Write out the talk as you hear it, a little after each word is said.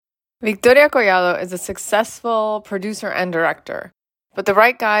Victoria Collado is a successful producer and director, but the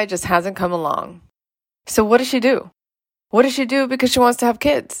right guy just hasn't come along. So what does she do? What does she do because she wants to have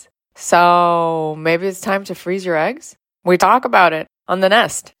kids? So maybe it's time to freeze your eggs? We talk about it on The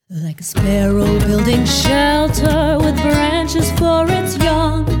Nest. Like a sparrow building shelter with branches for its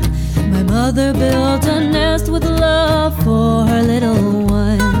young, my mother built a nest with love for her little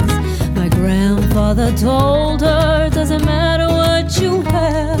ones. My grandfather told her, doesn't matter what you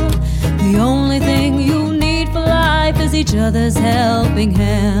have, the only thing you need for life is each other's helping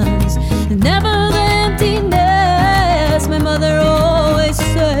hands. Never the emptiness, my mother always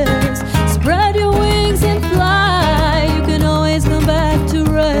says, spread your wings and fly, you can always come back to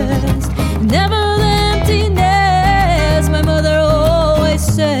rest. Never the emptiness, my mother always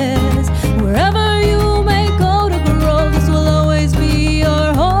says, wherever you may go to grow, this will always be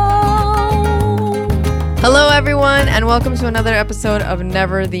your home. Hello, everyone, and welcome to another episode of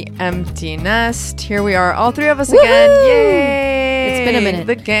Never the Empty Nest. Here we are, all three of us again. Yay! It's been a minute.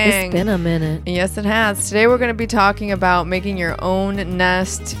 The gang. It's been a minute. Yes, it has. Today we're going to be talking about making your own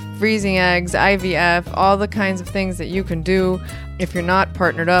nest, freezing eggs, IVF, all the kinds of things that you can do if you're not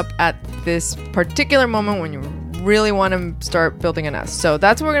partnered up at this particular moment when you really want to start building a nest. So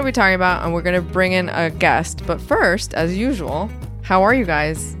that's what we're going to be talking about, and we're going to bring in a guest. But first, as usual, how are you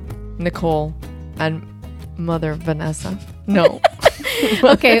guys? Nicole and Mother Vanessa. No.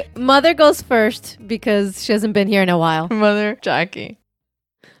 Okay, Mother goes first because she hasn't been here in a while. Mother Jackie.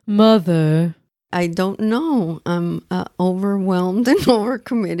 Mother. I don't know. I'm overwhelmed and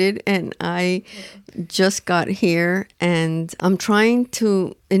overcommitted, and I just got here, and I'm trying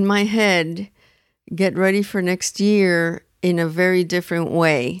to, in my head, get ready for next year in a very different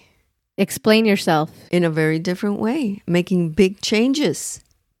way. Explain yourself. In a very different way. Making big changes.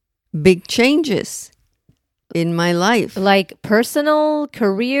 Big changes in my life. Like personal,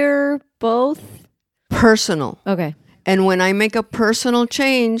 career, both? Personal. Okay. And when I make a personal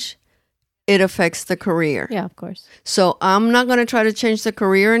change, it affects the career. Yeah, of course. So I'm not going to try to change the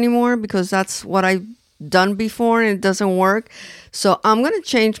career anymore because that's what I've done before and it doesn't work. So I'm going to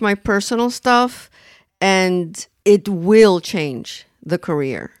change my personal stuff and it will change the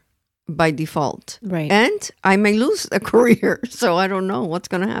career by default. Right. And I may lose the career. So I don't know what's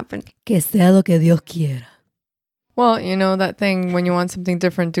going to happen. Que sea lo que Dios quiera. Well, you know that thing, when you want something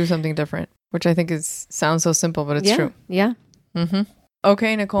different, do something different, which I think sounds so simple, but it's true. Yeah. Mm-hmm.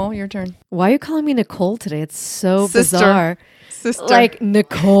 Okay, Nicole, your turn. Why are you calling me Nicole today? It's so Sister. bizarre. Sister. Like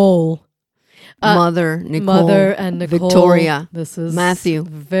Nicole. Mother, Nicole, Mother and Nicole. Victoria, This is Matthew.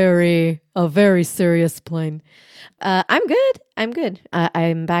 A very serious plane. I'm good.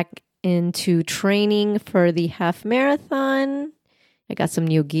 I'm back into training for the half marathon. I got some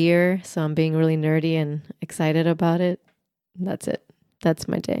new gear, so I'm being really nerdy and excited about it. That's it. That's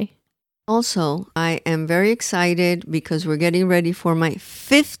my day. Also, I am very excited because we're getting ready for my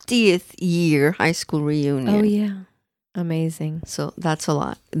 50th year high school reunion. Oh, yeah. Amazing. So that's a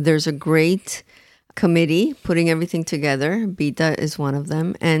lot. There's a great committee putting everything together. Bita is one of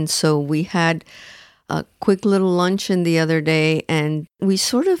them. And so we had a quick little luncheon the other day and we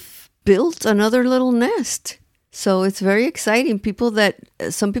sort of built another little nest. So it's very exciting.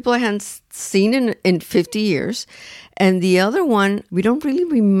 Some people I hadn't seen in 50 years. And the other one, we don't really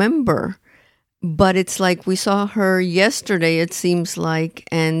remember. But it's like we saw her yesterday, it seems like.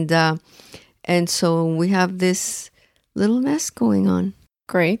 And so we have this little nest going on.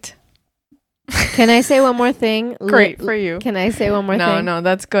 Great. Can I say one more thing? Great for you. Can I say one more thing? No,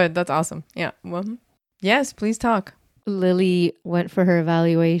 that's good. That's awesome. Yeah. Well, yes, please talk. Lily went for her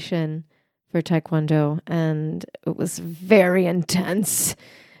evaluation for Taekwondo, and it was very intense.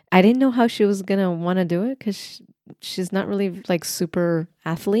 I didn't know how she was going to want to do it because she's not really like super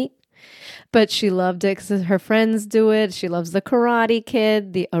athlete, but she loved it because her friends do it. She loves the Karate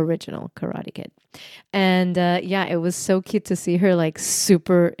Kid, the original Karate Kid. And it was so cute to see her like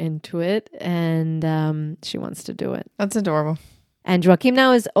super into it, and she wants to do it. That's adorable. And Joaquim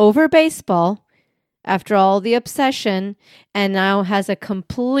now is over baseball after all the obsession, and now has a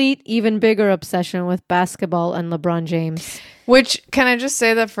complete, even bigger obsession with basketball and LeBron James. Which, can I just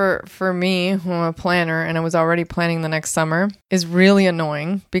say that for me, who I'm a planner, and I was already planning the next summer, is really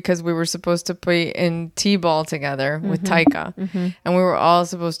annoying because we were supposed to be in T-ball together with Taika, and we were all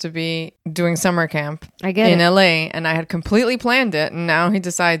supposed to be doing summer camp in LA, and I had completely planned it, and now he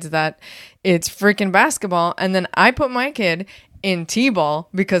decides that it's freaking basketball, and then I put my kid in T-ball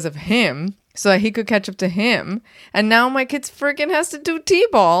because of him, so that he could catch up to him. And now my kid freaking has to do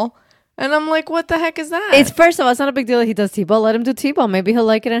T-ball. And I'm like, what the heck is that? It's first of all, it's not a big deal that he does T-ball. Let him do T-ball. Maybe he'll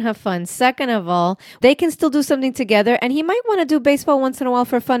like it and have fun. Second of all, they can still do something together, and he might want to do baseball once in a while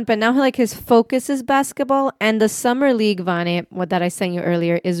for fun. But now, like, his focus is basketball, and the summer league, Vane, what that I sent you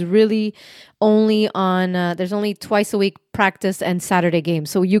earlier, is really only on. There's only twice a week practice and Saturday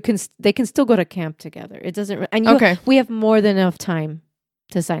games, so they can still go to camp together. It doesn't. And we have more than enough time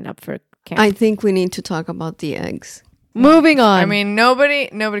to sign up for camp. I think we need to talk about the eggs. Moving on. I mean, nobody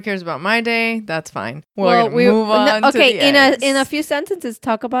cares about my day. That's fine. We're gonna move on. Okay, to the eggs. in a few sentences,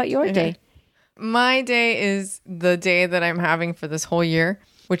 talk about your day. My day is the day that I'm having for this whole year,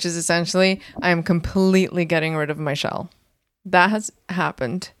 which is essentially I am completely getting rid of my shell. That has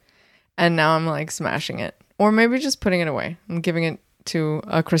happened, and now I'm like smashing it, or maybe just putting it away. I'm giving it to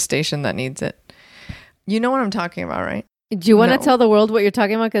a crustacean that needs it. You know what I'm talking about, right? Do you want to tell the world what you're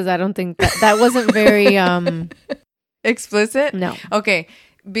talking about? Because I don't think that wasn't very explicit. No. Okay.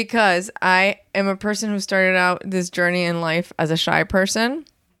 Because I am a person who started out this journey in life as a shy person.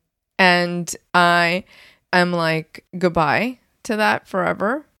 And I am like, goodbye to that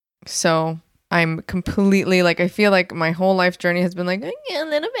forever. So I'm completely like, I feel like my whole life journey has been like, a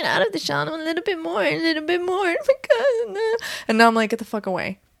little bit out of the shell, a little bit more. And now I'm like, get the fuck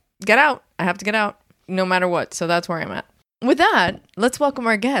away. Get out. I have to get out no matter what. So that's where I'm at. With that, let's welcome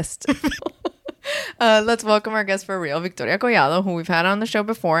our guest. Let's welcome our guest for real, Victoria Collado, who we've had on the show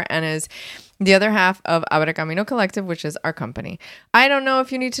before and is the other half of Abre Camino Collective, which is our company. I don't know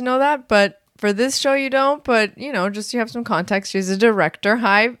if you need to know that, but for this show you don't, but you know, just so you have some context, she's a director.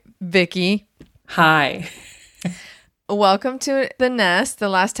 Hi, Vicky. Hi. Welcome to The Nest. The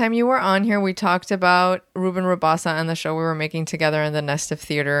last time you were on here, we talked about Ruben Rabasa and the show we were making together in the Nest of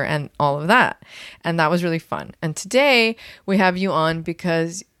Theater and all of that. And that was really fun. And today we have you on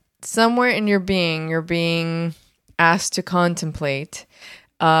because somewhere in your being, you're being asked to contemplate.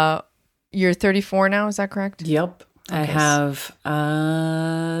 You're 34 now, is that correct? Yep. Okay. I have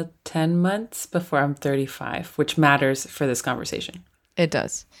 10 months before I'm 35, which matters for this conversation. It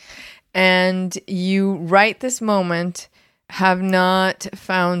does. And you, right this moment, have not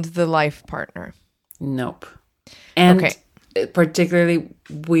found the life partner. Nope. And particularly,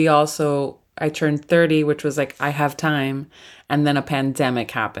 I turned 30, which was like, I have time. And then a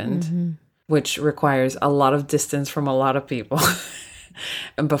pandemic happened, which requires a lot of distance from a lot of people.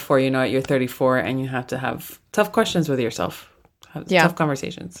 And before you know it, you're 34 and you have to have tough questions with yourself, tough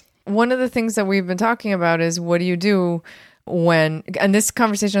conversations. One of the things that we've been talking about is what do you do when, and this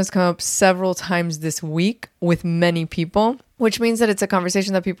conversation has come up several times this week with many people, which means that it's a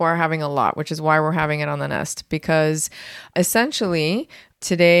conversation that people are having a lot, which is why we're having it on The Nest. Because essentially,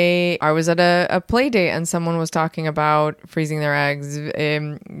 today I was at a play date and someone was talking about freezing their eggs.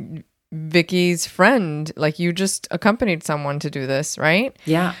 Vicky's friend, like you just accompanied someone to do this, right?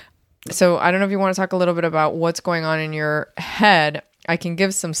 Yeah. So I don't know if you want to talk a little bit about what's going on in your head. I can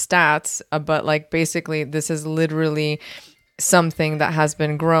give some stats, but like basically this is literally something that has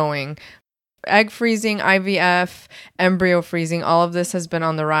been growing. Egg freezing, IVF, embryo freezing, all of this has been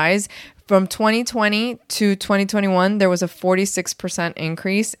on the rise. From 2020 to 2021, there was a 46%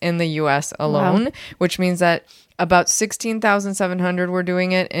 increase in the US alone, which means that about 16,700 were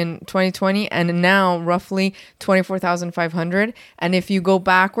doing it in 2020 and now roughly 24,500. And if you go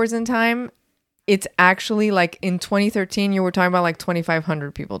backwards in time, it's actually like in 2013, you were talking about like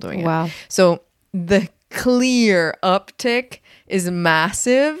 2,500 people doing it. Wow. So the clear uptick is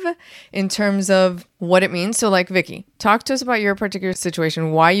massive in terms of what it means. So like, Vicky, talk to us about your particular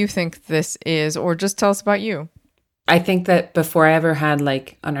situation, why you think this is, or just tell us about you. I think that before I ever had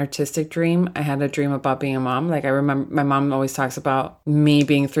like an artistic dream, I had a dream about being a mom. Like I remember my mom always talks about me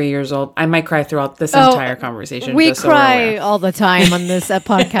being 3 years old. I might cry throughout this entire conversation. We cry all the time on this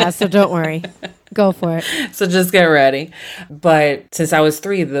podcast, so don't worry. Go for it. So just get ready. But since I was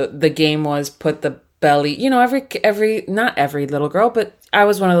 3, the game was put the belly, you know, every not every little girl, but I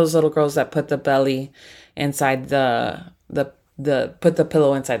was one of those little girls that put the belly inside put the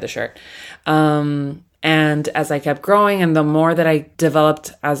pillow inside the shirt. And as I kept growing and the more that I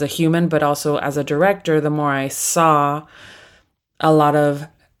developed as a human, but also as a director, the more I saw a lot of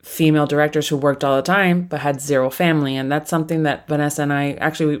female directors who worked all the time, but had zero family. And that's something that Vanessa and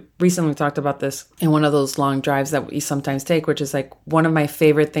I we recently talked about this in one of those long drives that we sometimes take, which is like one of my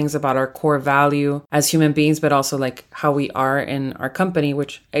favorite things about our core value as human beings, but also like how we are in our company,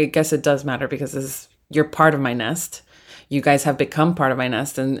 which I guess it does matter because you're part of my nest. You guys have become part of my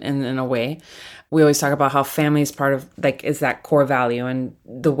nest in a way. We always talk about how family is part of, like, is that core value, and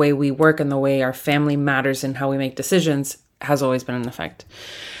the way we work and the way our family matters and how we make decisions has always been in effect.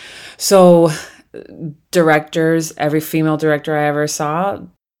 So directors, every female director I ever saw,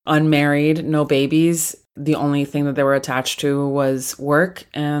 unmarried, no babies. The only thing that they were attached to was work,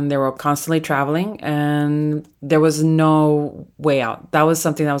 and they were constantly traveling, and there was no way out. That was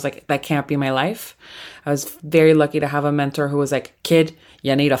something that was like, that can't be my life. I was very lucky to have a mentor who was like, kid,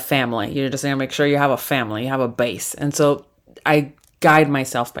 you need a family. You just need to make sure you have a family, you have a base. And so I guide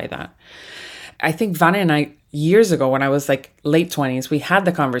myself by that. I think Vanna and I, years ago, when I was like late 20s, we had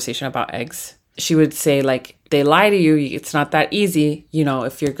the conversation about eggs. She would say, like, they lie to you. It's not that easy. You know,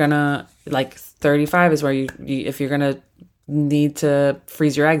 if you're gonna, like, 35 is where you if you're gonna need to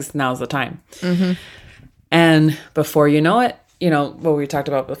freeze your eggs, now's the time. Mm-hmm. And before you know it, you know, what we talked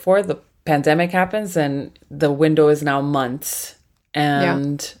about before, the pandemic happens and the window is now months,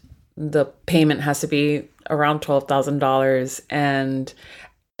 and the payment has to be around $12,000. And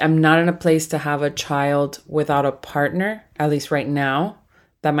I'm not in a place to have a child without a partner, at least right now.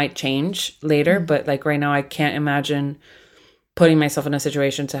 That might change later, but like right now, I can't imagine putting myself in a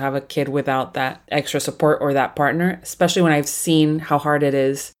situation to have a kid without that extra support or that partner, especially when I've seen how hard it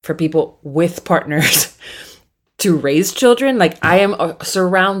is for people with partners to raise children. Like, I am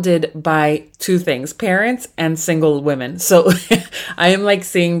surrounded by two things, parents and single women. So I am like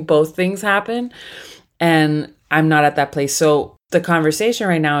seeing both things happen, and I'm not at that place. So the conversation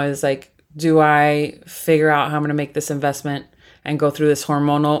right now is like, do I figure out how I'm going to make this investment and go through this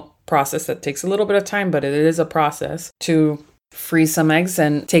hormonal process that takes a little bit of time, but it is a process, to freeze some eggs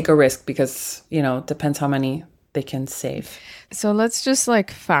and take a risk, because, you know, it depends how many they can save. So let's just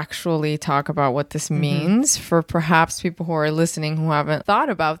like factually talk about what this means for perhaps people who are listening who haven't thought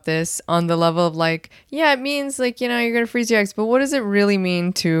about this on the level of like, yeah, it means like, you know, you're going to freeze your eggs, but what does it really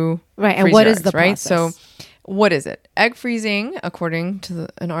mean to Right. freeze And what your is eggs, the right? process? So what is it? Egg freezing, according to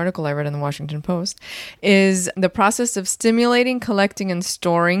an article I read in the Washington Post, is the process of stimulating, collecting, and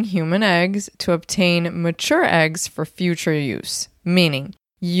storing human eggs to obtain mature eggs for future use. Meaning,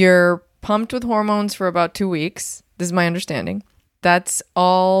 you're pumped with hormones for about 2 weeks. This is my understanding. That's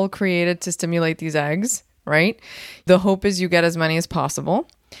all created to stimulate these eggs, right? The hope is you get as many as possible.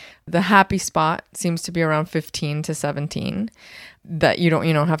 The happy spot seems to be around 15 to 17. That you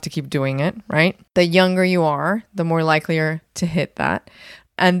don't have to keep doing it, right? The younger you are, the more likely you're to hit that.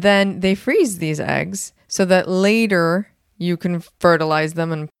 And then they freeze these eggs so that later you can fertilize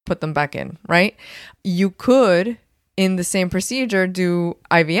them and put them back in, right? You could, in the same procedure, do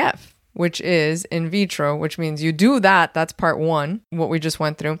IVF, which is in vitro, which means you do that. That's part one, what we just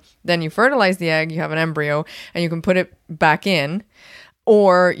went through. Then you fertilize the egg, you have an embryo, and you can put it back in,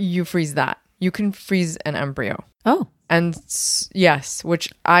 or you freeze that. You can freeze an embryo. Oh. And yes,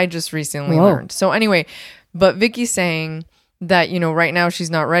 which I just recently learned. So anyway, but Vicky's saying that, you know, right now she's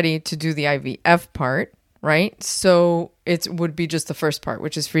not ready to do the IVF part, right? So it would be just the first part,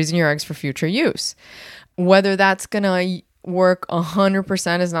 which is freezing your eggs for future use. Whether that's going to work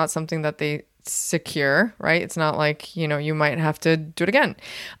 100% is not something that they secure, right? It's not like, you know, you might have to do it again.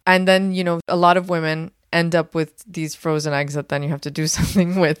 And then, you know, a lot of women end up with these frozen eggs that then you have to do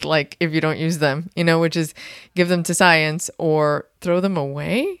something with, like if you don't use them, you know, which is give them to science or throw them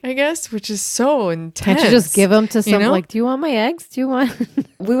away, I guess, which is so intense. Can't you just give them to someone, you know? like, do you want my eggs? Do you want...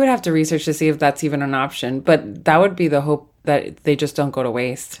 We would have to research to see if that's even an option, but that would be the hope, that they just don't go to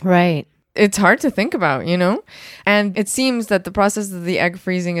waste. Right. It's hard to think about, you know? And it seems that the process of the egg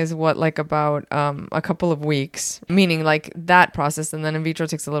freezing is like about a couple of weeks, meaning like that process, and then in vitro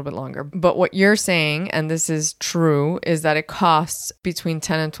takes a little bit longer. But what you're saying, and this is true, is that it costs between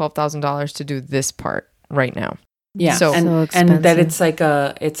 $10,000 and $12,000 to do this part right now. Yeah, So and that it's like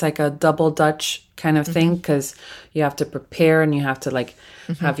a double Dutch kind of thing, because you have to prepare and you have to like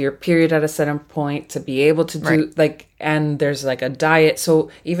have your period at a certain point to be able to do like, and there's like a diet. So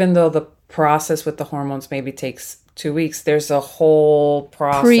even though the process with the hormones maybe takes 2 weeks, there's a whole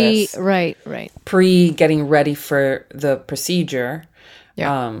process pre getting ready for the procedure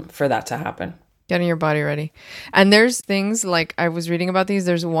for that to happen. Getting your body ready. And there's things like, I was reading about these,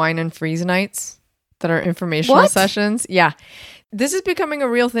 there's wine and freeze nights that are informational sessions. Yeah. This is becoming a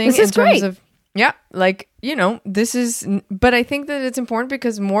real thing in terms of, like, you know, this is, but I think that it's important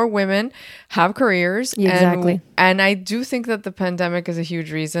because more women have careers. Exactly. And I do think that the pandemic is a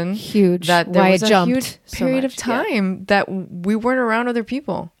huge reason. That there was a huge period of time that we weren't around other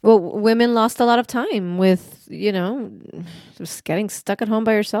people. Well, women lost a lot of time with, you know, just getting stuck at home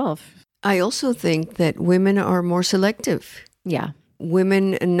by yourself. I also think that women are more selective. Yeah.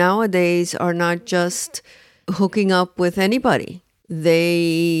 Women nowadays are not just hooking up with anybody.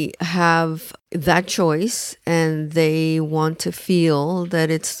 They have that choice and they want to feel that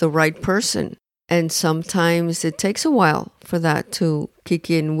it's the right person. And sometimes it takes a while for that to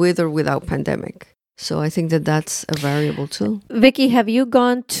kick in with or without pandemic. So I think that that's a variable too. Vicky, have you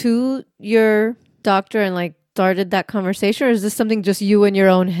gone to your doctor and like started that conversation, or is this something just you in your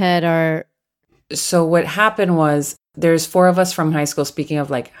own head are? So what happened was there's 4 of us from high school. Speaking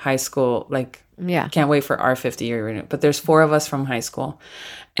of like high school, like Yeah. can't wait for our 50-year reunion. But there's 4 of us from high school.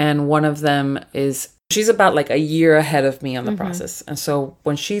 And one of them she's about like a year ahead of me on the process. And so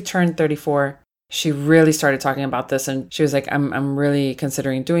when she turned 34, she really started talking about this. And she was like, I'm really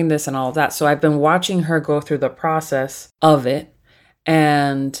considering doing this and all of that. So I've been watching her go through the process of it.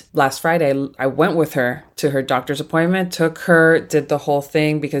 And last Friday, I went with her to her doctor's appointment, took her, did the whole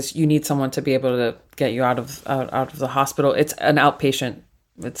thing because you need someone to be able to get you out of the hospital. It's an outpatient.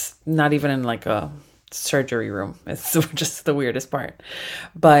 It's not even in like a surgery room. It's just the weirdest part.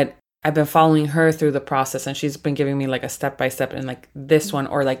 But I've been following her through the process, and she's been giving me like a step-by-step, and like this one,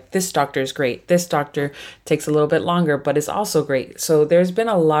 or like this doctor is great. This doctor takes a little bit longer, but is also great. So there's been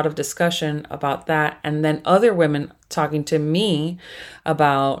a lot of discussion about that. And then other women talking to me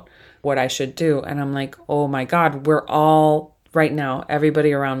about what I should do. And I'm like, oh my God, we're all right now,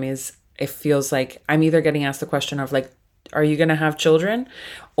 everybody around me it feels like I'm either getting asked the question of like, are you going to have children?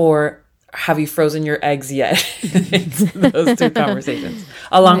 Or have you frozen your eggs yet? It's those 2 conversations,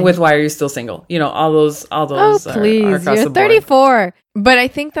 along with why are you still single? You know, all those. Oh, please, are across you're the board. 34. But I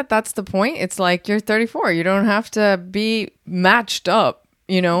think that that's the point. It's like you're 34. You don't have to be matched up,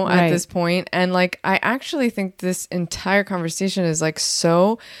 you know, at this point. And like, I actually think this entire conversation is like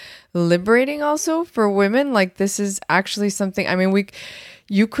so liberating also for women. Like this is actually something, I mean,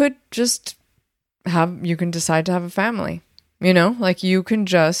 you could just you can decide to have a family, you know, like you can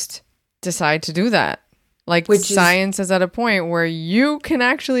just decide to do that. Like science is at a point where you can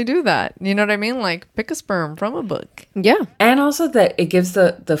actually do that. You know what I mean? Like pick a sperm from a book. Yeah. And also that it gives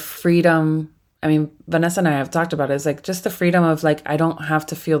the freedom. I mean, Vanessa and I have talked about it. It's like just the freedom of like, I don't have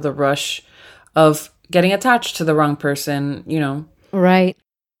to feel the rush of getting attached to the wrong person, you know? Right.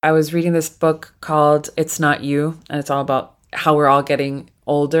 I was reading this book called It's Not You. And it's all about how we're all getting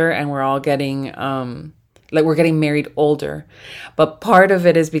older and we're all getting, like we're getting married older. But part of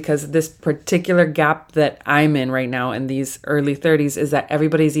it is because this particular gap that I'm in right now in these early 30s is that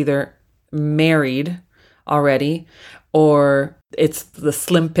everybody's either married already or it's the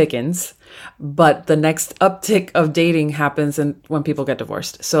slim pickings. But the next uptick of dating happens when people get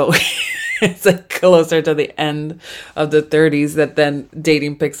divorced. So it's like closer to the end of the 30s that then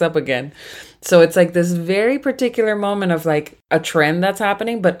dating picks up again. So it's like this very particular moment of like a trend that's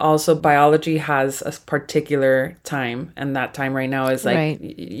happening, but also biology has a particular time. And that time right now is like,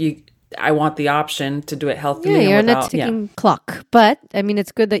 I want the option to do it healthily. Yeah, you're and on a ticking clock. But I mean,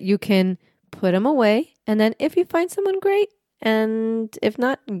 it's good that you can put them away. And then if you find someone great, and if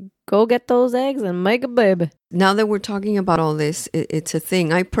not, go get those eggs and make a baby. Now that we're talking about all this, it's a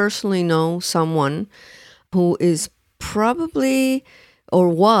thing. I personally know someone who is probably, or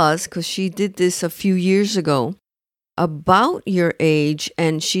was, because she did this a few years ago, about your age.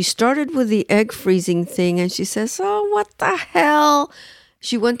 And she started with the egg freezing thing. And she says, oh, what the hell?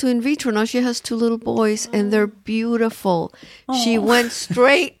 She went to in vitro. Now she has 2 little boys and they're beautiful. She went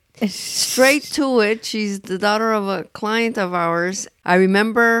straight to it. She's the daughter of a client of ours. I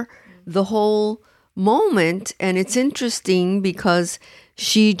remember the whole moment, and it's interesting because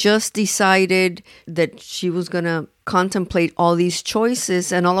she just decided that she was going to contemplate all these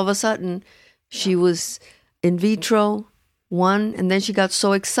choices, and all of a sudden she was in vitro 1, and then she got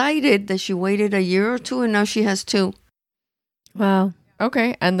so excited that she waited a year or 2, and now she has 2. Wow.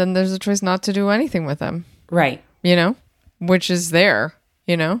 Okay. And then there's a choice not to do anything with them. Right. You know, which is there.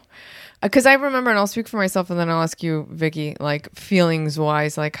 You know, because I remember, and I'll speak for myself and then I'll ask you, Vicky, like feelings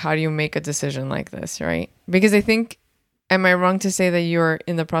wise, like how do you make a decision like this, right? Because I think, am I wrong to say that you're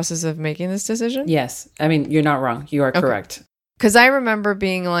in the process of making this decision? Yes. I mean, you're not wrong. You are correct. Because I remember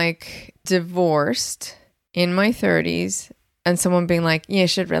being like divorced in my 30s and someone being like, you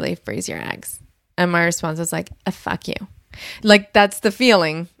should really freeze your eggs. And my response was like, fuck you. Like that's the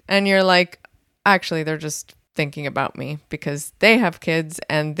feeling. And you're like, actually, they're just thinking about me because they have kids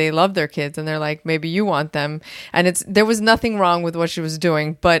and they love their kids and they're like, maybe you want them. And there was nothing wrong with what she was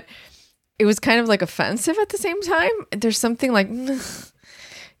doing, but it was kind of like offensive at the same time. There's something like,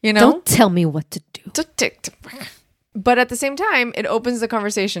 you know, don't tell me what to do. But at the same time, it opens the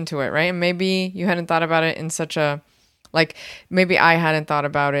conversation to it, right? And maybe you hadn't thought about it in such a, like, maybe I hadn't thought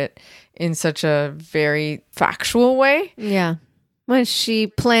about it in such a very factual way. Yeah. When she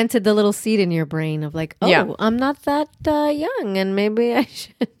planted the little seed in your brain of like, oh, I'm not that young and maybe I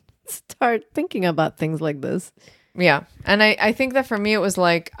should start thinking about things like this. Yeah. And I think that for me, it was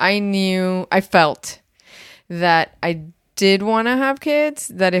like, I felt that I did want to have kids,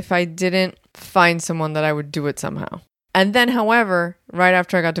 that if I didn't find someone, that I would do it somehow. And then, however, right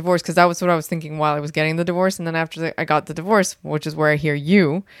after I got divorced, because that was what I was thinking while I was getting the divorce. And then after I got the divorce, which is where I hear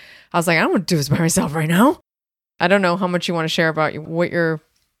you, I was like, I don't want to do this by myself right now. I don't know how much you want to share about what your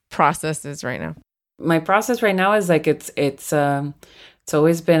process is right now. My process right now is like, it's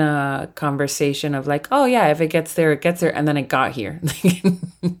always been a conversation of like, oh yeah, if it gets there, it gets there. And then it got here.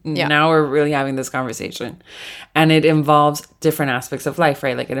 Yeah. Now we're really having this conversation. And it involves different aspects of life,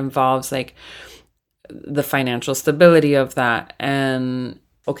 right? Like it involves like the financial stability of that. And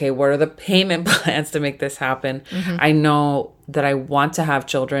okay, what are the payment plans to make this happen? Mm-hmm. I know that I want to have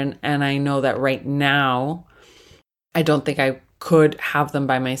children. And I know that right now, I don't think I could have them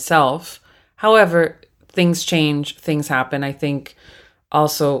by myself. However, things change, things happen. I think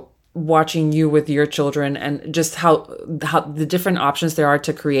also watching you with your children and just how the different options there are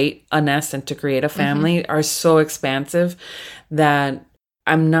to create a nest and to create a family are so expansive that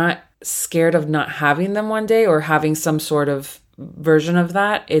I'm not scared of not having them one day or having some sort of version of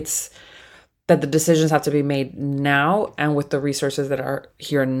that. It's that the decisions have to be made now and with the resources that are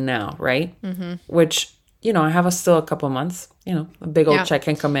here now, right? Mm-hmm. Which, you know, I have still a couple months, you know, a big old check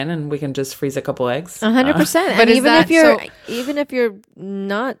can come in and we can just freeze a couple eggs. 100%. But even if you're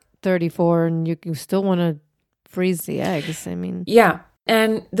not 34 and you still want to freeze the eggs, I mean. Yeah.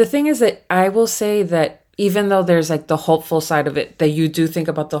 And the thing is that I will say that even though there's like the hopeful side of it, that you do think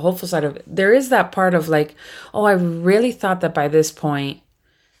about the hopeful side of it, there is that part of like, oh, I really thought that by this point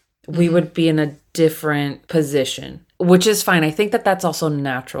we would be in a different position, which is fine. I think that that's also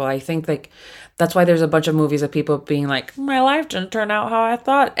natural. I think like that's why there's a bunch of movies of people being like, my life didn't turn out how I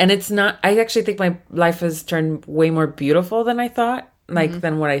thought. And it's not, I actually think my life has turned way more beautiful than I thought, like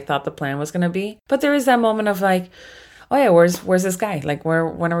than what I thought the plan was going to be. But there is that moment of like, oh yeah, where's this guy? Like,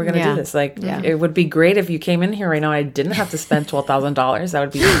 when are we going to do this? Like, it would be great if you came in here right now. I didn't have to spend $12,000. That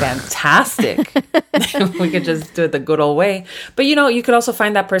would be fantastic. We could just do it the good old way. But you know, you could also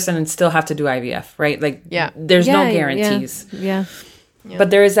find that person and still have to do IVF, right? Like, there's no guarantees. Yeah.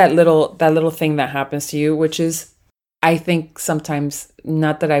 But there is that little thing that happens to you, which is, I think sometimes,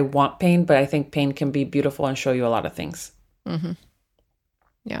 not that I want pain, but I think pain can be beautiful and show you a lot of things. Mm-hmm.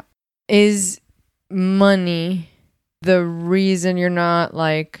 Yeah. Is money the reason you're not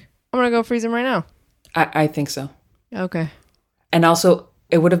like, I'm going to go freeze him right now? I think so. Okay. And also,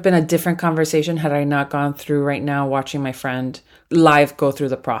 it would have been a different conversation had I not gone through right now watching my friend live go through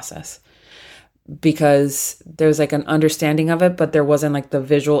the process. Because there's like an understanding of it, but there wasn't like the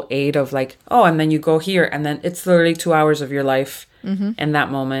visual aid of like, oh, and then you go here and then it's literally 2 hours of your life in that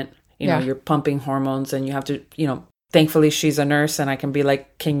moment. You know, you're pumping hormones and you have to, you know, thankfully she's a nurse and I can be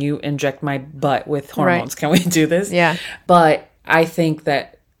like, can you inject my butt with hormones? Right. Can we do this? Yeah. But I think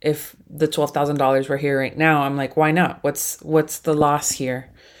that if the $12,000 were here right now, I'm like, why not? What's the loss here?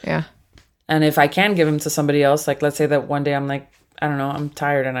 Yeah. And if I can give him to somebody else, like let's say that one day I'm like, I don't know, I'm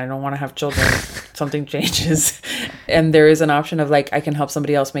tired and I don't want to have children. Something changes. And there is an option of like, I can help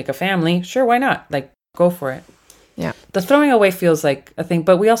somebody else make a family. Sure, why not? Like, go for it. Yeah. The throwing away feels like a thing,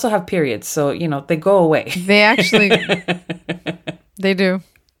 but we also have periods. So, you know, they go away. They actually, they do.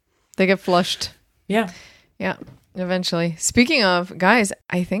 They get flushed. Yeah. Yeah. Eventually. Speaking of, guys,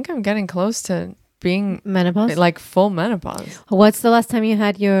 I think I'm getting close to being menopause, like full menopause. What's the last time you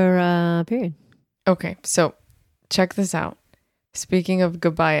had your period? Okay. So check this out. Speaking of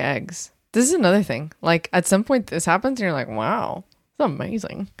goodbye eggs, this is another thing. Like at some point this happens and you're like, wow, it's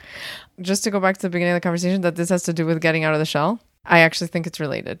amazing. Just to go back to the beginning of the conversation, that this has to do with getting out of the shell. I actually think it's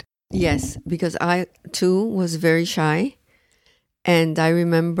related. Yes, because I too was very shy. And I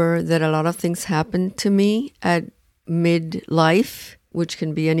remember that a lot of things happened to me at midlife, which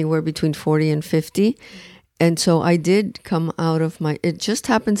can be anywhere between 40 and 50. And so I did come out of it just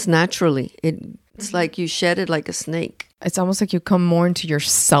happens naturally. It's like you shed it like a snake. It's almost like you come more into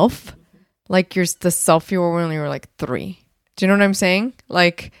yourself, like you're the self you were when you were like 3. Do you know what I'm saying?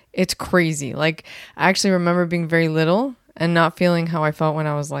 Like, it's crazy. Like, I actually remember being very little and not feeling how I felt when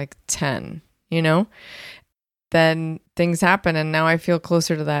I was like 10, you know? Then things happen and now I feel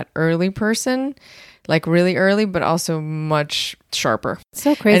closer to that early person, like really early, but also much sharper. It's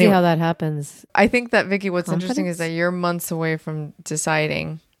so crazy how that happens. I think that, Vicky, what's interesting is that you're months away from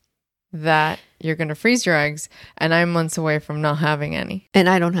deciding that you're going to freeze your eggs, and I'm months away from not having any. And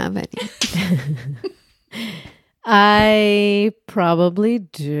I don't have any. I probably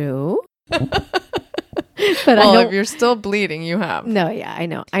do. But well, if you're still bleeding, you have. No, yeah, I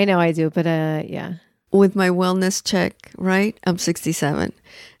know I do, but yeah. With my wellness check, right? I'm 67.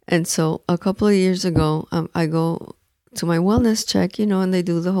 And so a couple of years ago, I go to my wellness check, and they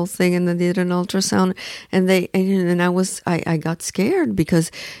do the whole thing, and then they did an ultrasound, and I got scared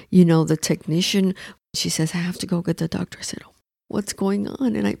because, the technician, she says, I have to go get the doctor. I said, oh, what's going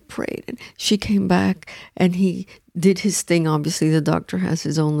on? And I prayed, and she came back, and he did his thing. Obviously, the doctor has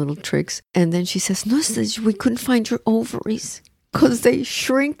his own little tricks. And then she says, no, we couldn't find your ovaries because they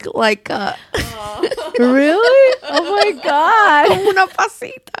shrink like a... Really? Oh my God. Una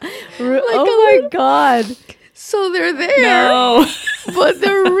pasita. Oh my God. So they're there, No. but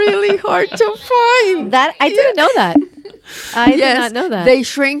they're really hard to find. That I didn't know that. I did not know that. They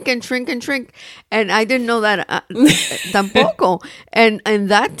shrink and shrink and shrink. And I didn't know that tampoco. And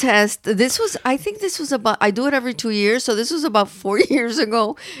that test, I think this was about, I do it every 2 years. So this was about 4 years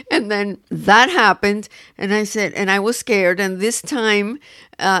ago. And then that happened. And I said, and I was scared. And this time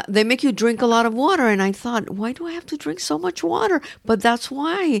they make you drink a lot of water. And I thought, why do I have to drink so much water? But that's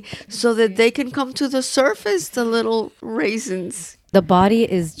why, so that they can come to the surface, the little raisins. The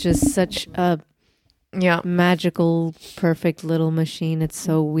body is just such a magical, perfect little machine. It's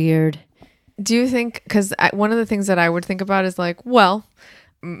so weird. Do you think, because one of the things that I would think about is like, well,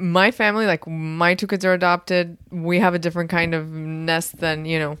 my family, like my 2 kids are adopted. We have a different kind of nest than,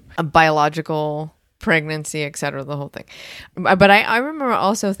 a biological pregnancy, etc., the whole thing. But I remember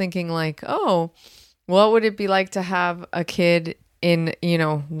also thinking like, oh, what would it be like to have a kid in,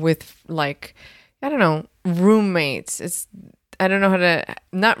 with like, I don't know, roommates. I don't know how to,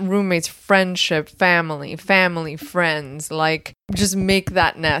 not roommates, friendship, family, friends, like just make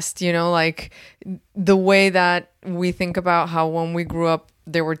that nest, like the way that we think about how when we grew up,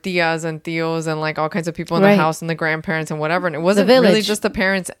 there were tias and tios and like all kinds of people in the house and the grandparents and whatever. And it wasn't really just the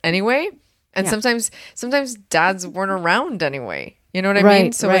parents anyway. And sometimes dads weren't around anyway. You know what I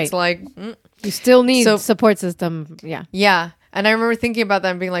mean? So it's like... you still need support system. Yeah. Yeah. And I remember thinking about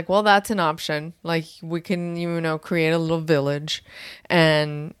that and being like, well, that's an option. Like we can, create a little village.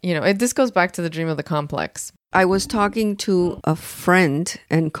 And, this goes back to the dream of the complex. I was talking to a friend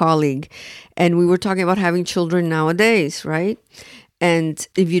and colleague, and we were talking about having children nowadays, right? And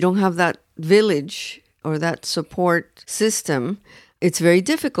if you don't have that village or that support system, it's very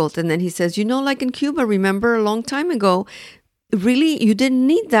difficult. And then he says, like in Cuba, remember a long time ago, really, you didn't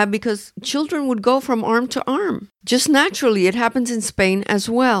need that because children would go from arm to arm. Just naturally, it happens in Spain as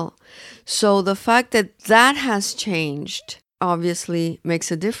well. So the fact that has changed obviously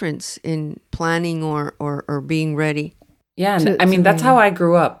makes a difference in planning or being ready. Yeah, and that's how I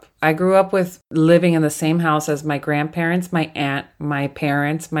grew up. I grew up with living in the same house as my grandparents, my aunt, my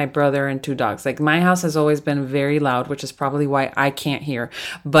parents, my brother, and 2 dogs. Like my house has always been very loud, which is probably why I can't hear.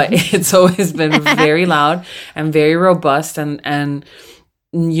 But it's always been very loud and very robust. And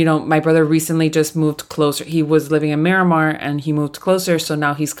my brother recently just moved closer. He was living in Miramar and he moved closer. So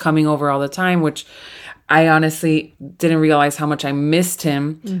now he's coming over all the time, which I honestly didn't realize how much I missed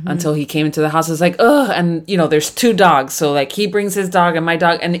him until he came into the house. I was like, ugh. And, there's 2 dogs. So like he brings his dog and my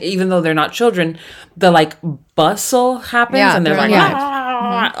dog. And even though they're not children, the like bustle happens and they're like,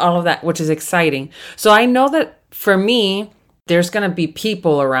 all of that, which is exciting. So I know that for me, there's going to be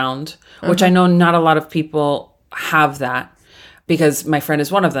people around, which I know not a lot of people have that. Because my friend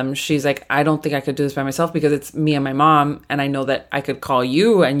is one of them. She's like, I don't think I could do this by myself because it's me and my mom. And I know that I could call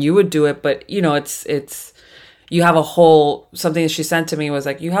you and you would do it. But, it's you have something that she sent to me was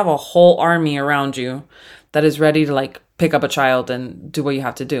like, you have a whole army around you that is ready to like pick up a child and do what you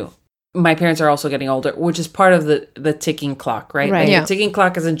have to do. My parents are also getting older, which is part of the ticking clock, right? Like, the ticking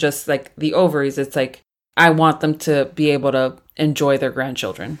clock isn't just like the ovaries. It's like, I want them to be able to enjoy their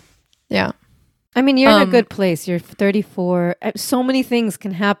grandchildren. Yeah. I mean, you're in a good place. You're 34. So many things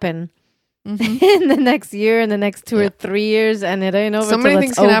can happen in the next year, in the next 2 or 3 years, and it ain't over. So many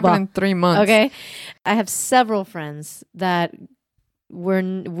things can happen in 3 months. Okay, I have several friends that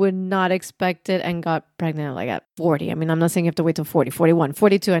would not expect it and got pregnant like at 40. I mean, I'm not saying you have to wait till 40, 41,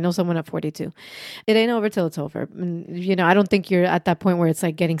 42. I know someone at 42. It ain't over till it's over. And, I don't think you're at that point where it's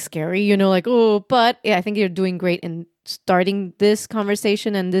like getting scary. Like, oh, but I think you're doing great in starting this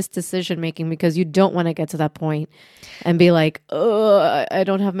conversation and this decision making because you don't want to get to that point and be like, oh, I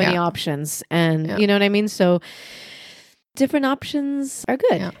don't have many options. And you know what I mean? So different options are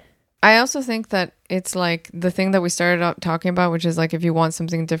good. Yeah. I also think that it's like the thing that we started out talking about, which is like if you want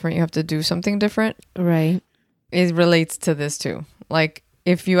something different, you have to do something different. Right. It relates to this too. Like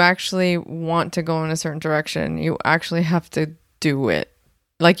if you actually want to go in a certain direction, you actually have to do it.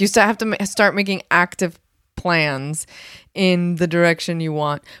 Like you still have to start making active plans in the direction you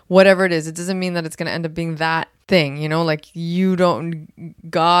want, whatever it is. It doesn't mean that it's going to end up being that thing, like you don't,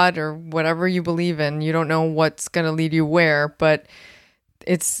 God or whatever you believe in, you don't know what's going to lead you where, but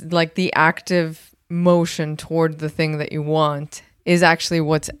it's like the active motion toward the thing that you want is actually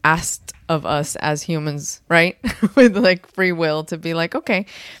what's asked of us as humans, right? With like free will to be like, okay,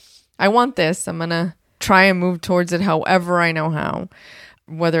 I want this. I'm going to try and move towards it however I know how.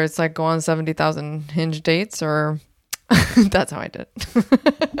 Whether it's like go on 70,000 Hinge dates or that's how I did.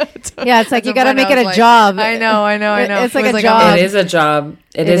 Yeah, it's like you got to make it a job. I know. It's like a job. It is a job.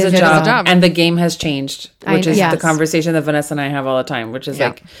 It is a job. And the game has changed, which is the conversation that Vanessa and I have all the time, which is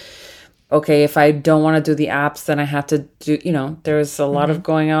like, okay, if I don't want to do the apps, then I have to do, there's a lot of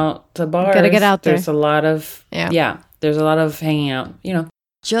going out to bars. Got to get out there. There's a lot of, there's a lot of hanging out,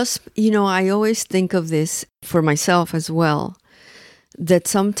 Just, I always think of this for myself as well, that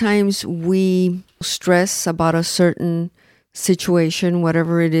sometimes we stress about a certain situation,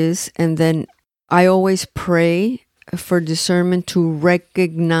 whatever it is, and then I always pray for discernment to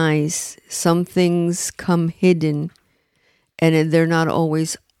recognize some things come hidden and they're not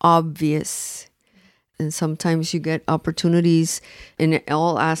always obvious. And sometimes you get opportunities in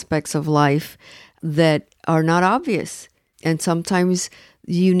all aspects of life that are not obvious. And sometimes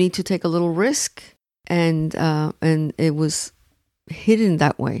you need to take a little risk, and it was hidden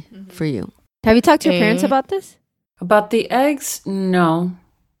that way for you. Have you talked to your parents about this? About the eggs? No.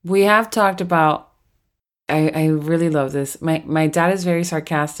 We have talked about, I really love this. My dad is very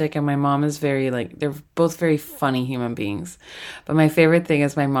sarcastic and my mom is very they're both very funny human beings. But my favorite thing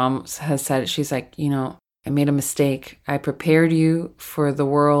is my mom has said, she's like, I made a mistake. I prepared you for the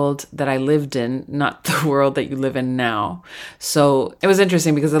world that I lived in, not the world that you live in now. So it was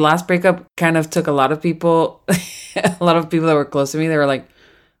interesting because the last breakup kind of took a lot of people, a lot of people that were close to me. They were like,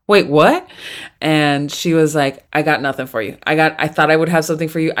 wait, what? And she was like, I got nothing for you. I thought I would have something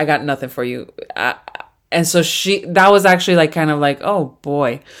for you. I got nothing for you. And so that was actually kind of like, oh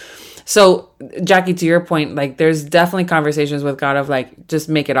boy. So Jackie, to your point, there's definitely conversations with God of just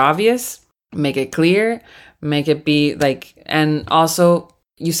make it obvious, make it clear, make it be and also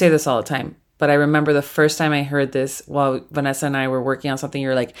you say this all the time, but I remember the first time I heard this while Vanessa and I were working on something,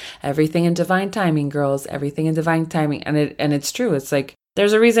 you're like, everything in divine timing, girls, everything in divine timing. And it's true. It's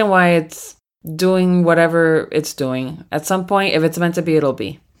there's a reason why it's doing whatever it's doing. At some point, if it's meant to be, it'll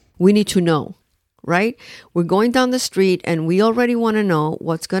be. We need to know, right? We're going down the street and we already want to know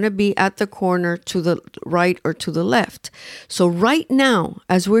what's going to be at the corner to the right or to the left. So right now,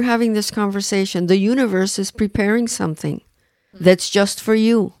 as we're having this conversation, the universe is preparing something that's just for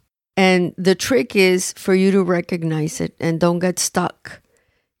you. And the trick is for you to recognize it and don't get stuck.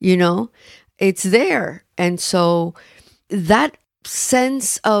 It's there. And so that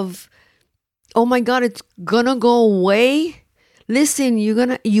sense of, oh my God, it's gonna go away. Listen, you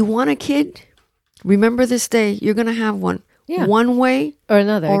want a kid? Remember this day, you're gonna have one. Yeah. One way or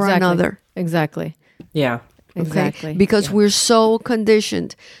another. Or exactly. another. Exactly. Yeah. Exactly. Okay? Because we're so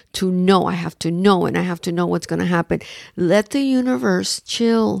conditioned to know, I have to know, and I have to know what's gonna happen. Let the universe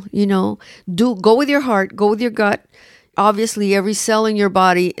chill, go with your heart, go with your gut. Obviously, every cell in your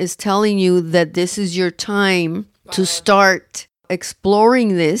body is telling you that this is your time to start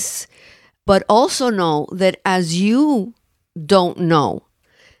exploring this, but also know that as you don't know,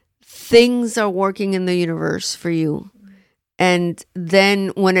 things are working in the universe for you. And then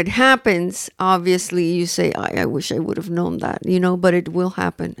when it happens, obviously you say, I wish I would have known that, but it will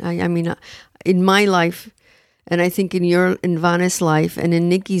happen. I mean, in my life, and I think in Vanessa's life and in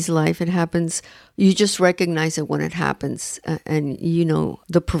Nikki's life, it happens. You just recognize it when it happens. And,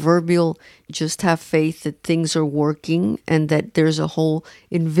 the proverbial, just have faith that things are working and that there's a whole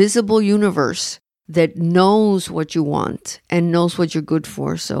invisible universe that knows what you want and knows what you're good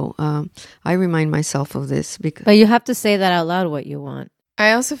for. So I remind myself of this. But you have to say that out loud, what you want.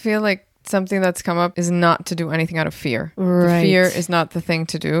 I also feel like something that's come up is not to do anything out of fear. Right. The fear is not the thing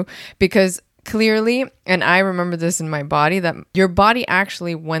to do because clearly, and I remember this in my body, that your body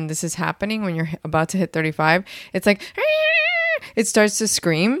actually, when this is happening, when you're about to hit 35, it's like, it starts to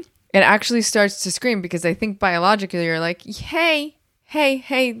scream. It actually starts to scream because I think biologically you're like, hey,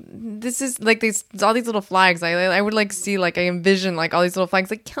 this is all these little flags. I would see, I envision all these little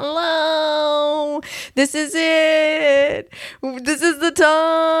flags, hello, this is it. This is the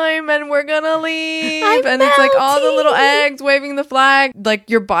time and we're gonna leave. And it's all the little eggs waving the flag.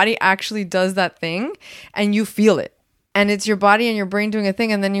 Your body actually does that thing and you feel it. And it's your body and your brain doing a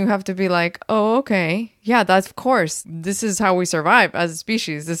thing. And then you have to be like, oh, okay. Yeah, that's of course. This is how we survive as a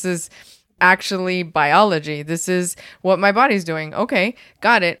species. This is actually biology. This is what my body's doing. Okay,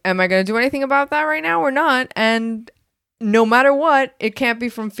 got it. Am I going to do anything about that right now or not? And no matter what, it can't be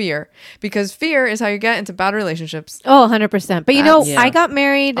from fear because fear is how you get into bad relationships. Oh, 100%. But Yeah. I got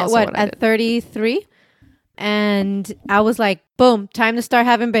married, Also at 33? And I was like, boom, time to start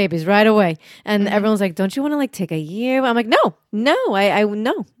having babies right away. And everyone's like, don't you want to like take a year? I'm like, no, I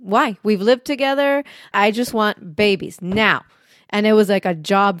no. Why? We've lived together. I just want babies now. And it was like a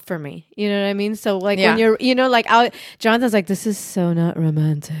job for me. You know what I mean? So like when you're, like Jonathan's like, this is so not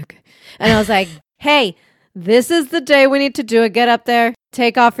romantic. And I was like, hey, this is the day we need to do it. Get up there,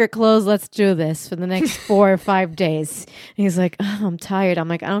 take off your clothes. Let's do this for the next 4 or 5 days. And he's like, oh, I'm tired. I'm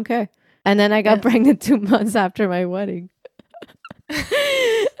like, I don't care. And then I got pregnant 2 months after my wedding. But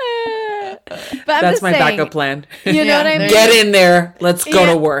that's my backup plan. You know what I mean? Get in there. Let's go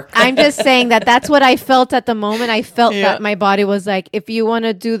to work. I'm just saying that's what I felt at the moment. I felt that my body was like, if you want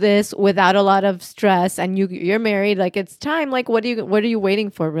to do this without a lot of stress and you're married, like it's time. Like what are you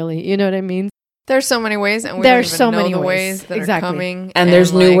waiting for, really? You know what I mean? There's so many ways, and we there's don't even so know many the ways that are coming. And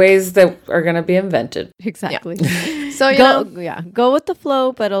there's new ways that are going to be invented. Exactly. So go with the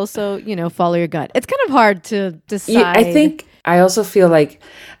flow, but also follow your gut. It's kind of hard to decide. Yeah, I think I also feel like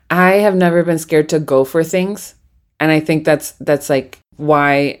I have never been scared to go for things, and I think that's like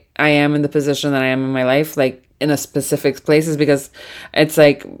why I am in the position that I am in my life, like in a specific place, is because it's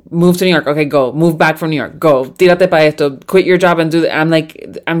like, move to New York, okay, go. Move back from New York, go. Tírate para esto, quit your job and do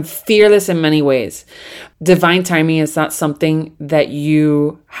that. I'm fearless in many ways. Divine timing is not something that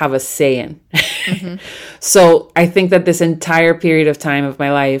you have a say in. Mm-hmm. So I think that this entire period of time of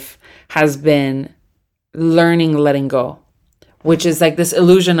my life has been learning letting go, which is like this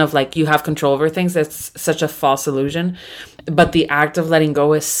illusion of like you have control over things. That's such a false illusion. But the act of letting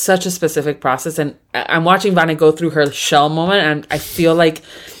go is such a specific process. And I'm watching Vanessa go through her shell moment. And I feel like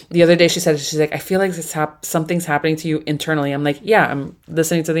the other day she's like, I feel like something's happening to you internally. I'm like, yeah, I'm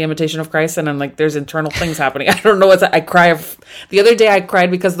listening to the Imitation of Christ. And I'm like, there's internal things happening. I don't know I cry. The other day I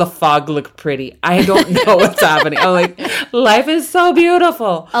cried because the fog looked pretty. I don't know what's happening. I'm like, life is so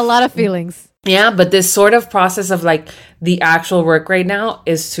beautiful. A lot of feelings. Yeah, but this sort of process of like the actual work right now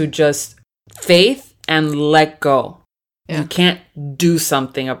is to just faith and let go. Yeah. You can't do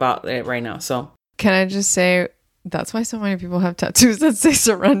something about it right now. So can I just say that's why so many people have tattoos that say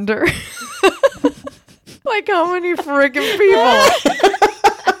surrender? Like how many freaking people?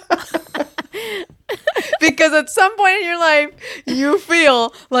 Because at some point in your life, you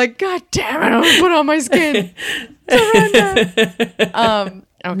feel like, God damn it, I'm gonna put on my skin. Surrender.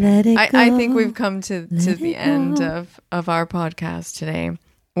 Okay. I think we've come to the end of our podcast today.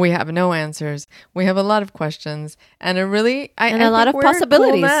 We have no answers. We have a lot of questions and a lot of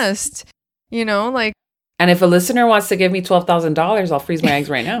possibilities. Cool nest, And if a listener wants to give me $12,000, I'll freeze my eggs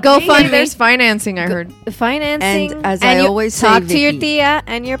right now. Go fund. There's financing. I heard financing. And as I always say, talk to Vicky, your tia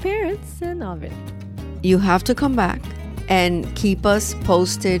and your parents and all of it. You have to come back and keep us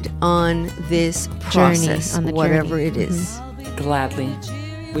posted on this process, whatever it is. Gladly.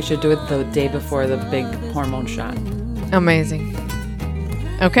 We should do it the day before the big hormone shot. Amazing.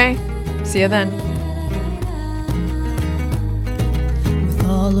 Okay. See you then. With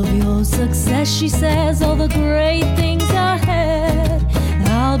all of your success, she says, all the great things ahead.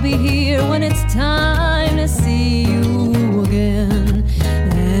 I'll be here when it's time to see you again.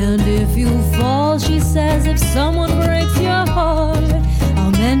 And if you fall, she says, if someone breaks your heart,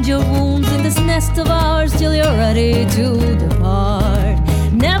 I'll mend your wounds in this nest of ours till you're ready to